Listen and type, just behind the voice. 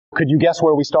Could you guess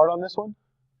where we start on this one?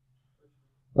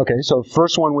 Okay, so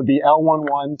first one would be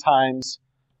L11 times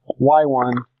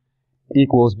Y1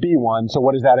 equals B1. So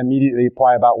what does that immediately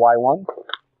apply about Y1?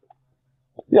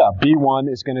 Yeah, B1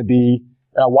 is going to be,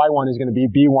 Y1 is going to be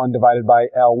B1 divided by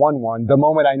L11. The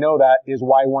moment I know that, is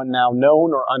Y1 now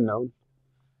known or unknown?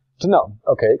 It's known.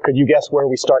 Okay, could you guess where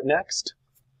we start next?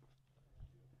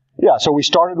 Yeah, so we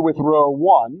started with row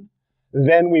 1,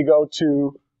 then we go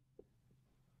to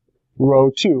row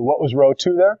 2. What was row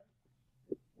 2 there?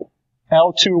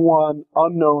 L21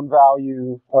 unknown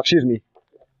value,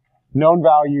 known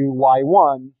value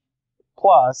Y1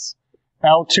 plus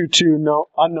L22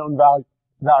 unknown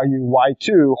value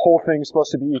Y2, whole thing is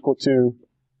supposed to be equal to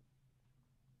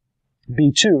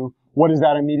B2. What does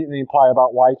that immediately imply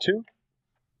about Y2?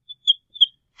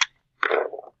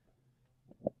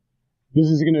 This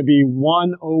is going to be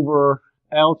 1 over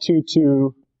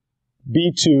L22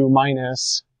 B2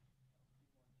 minus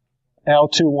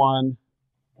L21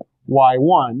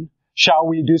 Y1. Shall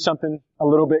we do something a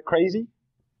little bit crazy?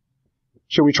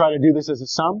 Should we try to do this as a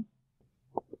sum?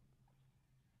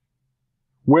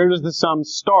 Where does the sum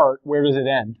start? Where does it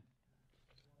end?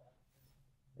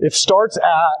 It starts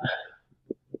at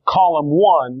column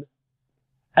 1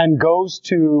 and goes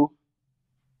to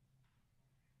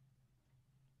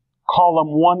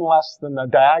column 1 less than the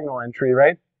diagonal entry,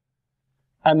 right?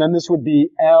 And then this would be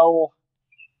L2K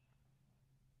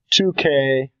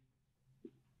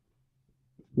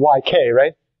YK,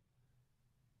 right?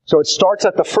 So it starts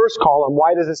at the first column.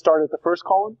 Why does it start at the first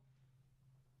column?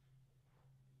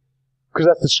 Because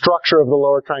that's the structure of the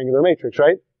lower triangular matrix,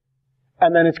 right?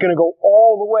 And then it's going to go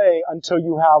all the way until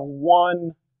you have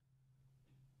 1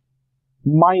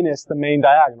 minus the main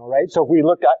diagonal, right? So if we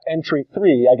looked at entry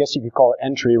 3, I guess you could call it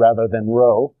entry rather than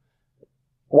row.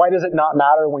 Why does it not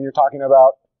matter when you're talking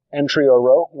about entry or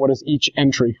row? What is each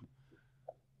entry?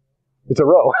 It's a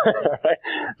row, right?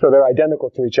 So they're identical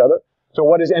to each other. So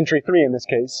what is entry 3 in this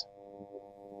case?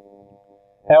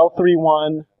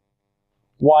 L31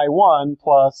 Y1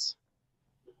 plus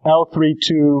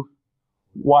L32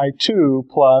 Y2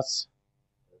 plus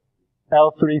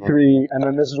L33, and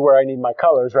then this is where I need my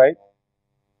colors, right?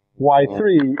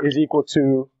 Y3 is equal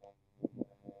to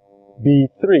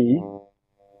B3.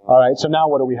 Alright, so now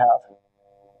what do we have?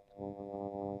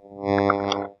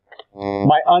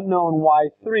 My unknown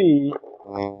Y3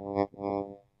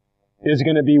 is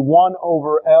going to be 1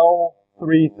 over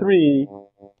L33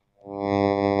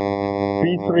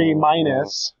 B3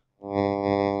 minus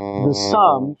the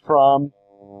sum from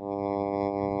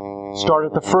start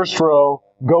at the first row,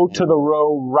 go to the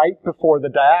row right before the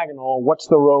diagonal. What's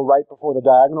the row right before the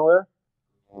diagonal there?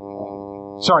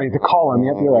 Sorry, the column.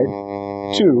 Yep, you're right.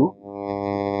 2.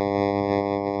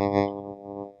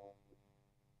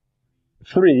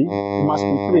 3. It must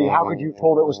be 3. How could you have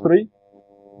told it was 3?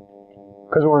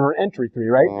 Because we're in entry 3,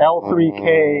 right?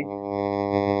 L3K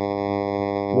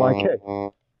YK.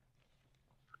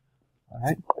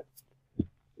 Alright.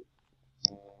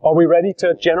 Are we ready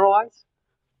to generalize?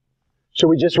 Should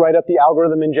we just write up the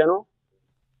algorithm in general?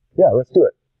 Yeah, let's do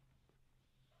it.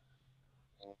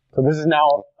 So this is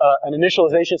now an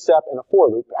initialization step and a for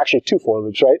loop. Actually, 2 for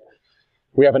loops, right?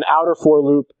 We have an outer for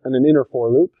loop and an inner for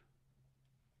loop.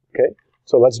 Okay,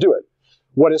 so let's do it.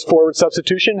 What is forward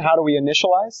substitution? How do we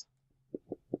initialize?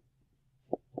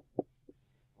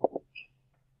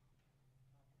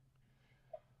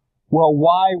 Well,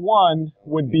 Y1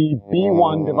 would be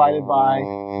B1 divided by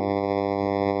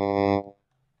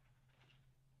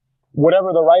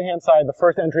whatever the right-hand side, the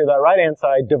first entry of that right-hand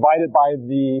side, divided by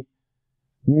the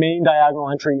main diagonal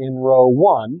entry in row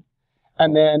 1.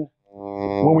 And then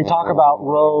when we talk about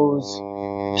rows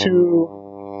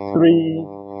 2, 3,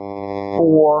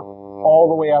 4, all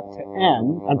the way up to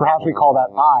n, and perhaps we call that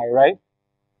I, right?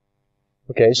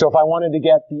 Okay, so if I wanted to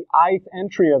get the ith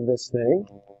entry of this thing,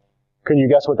 can you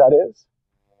guess what that is?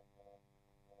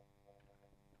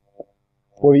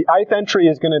 Well, the ith entry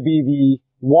is going to be the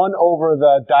 1 over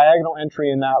the diagonal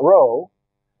entry in that row.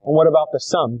 And what about the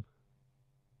sum?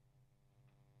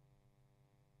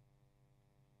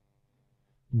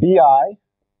 Bi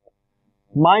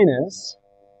minus,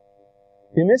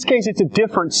 in this case it's a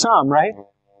different sum, right?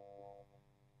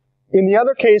 In the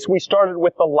other case, we started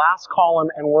with the last column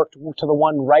and worked to the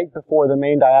one right before the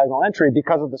main diagonal entry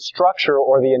because of the structure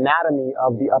or the anatomy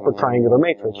of the upper triangular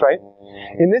matrix, right?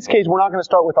 In this case, we're not going to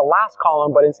start with the last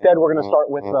column, but instead we're going to start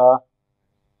with the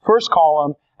first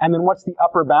column, and then what's the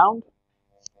upper bound?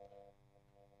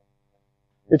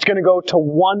 It's going to go to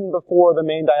 1 before the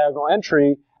main diagonal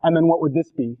entry, and then what would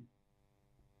this be?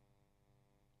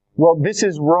 Well, this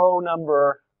is row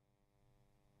number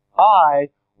I.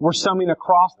 We're summing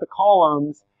across the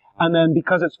columns, And then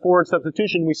because it's forward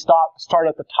substitution, we start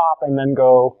at the top and then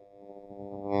go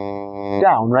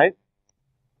down, right?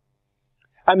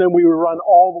 And then we would run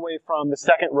all the way from the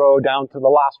second row down to the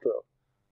last row.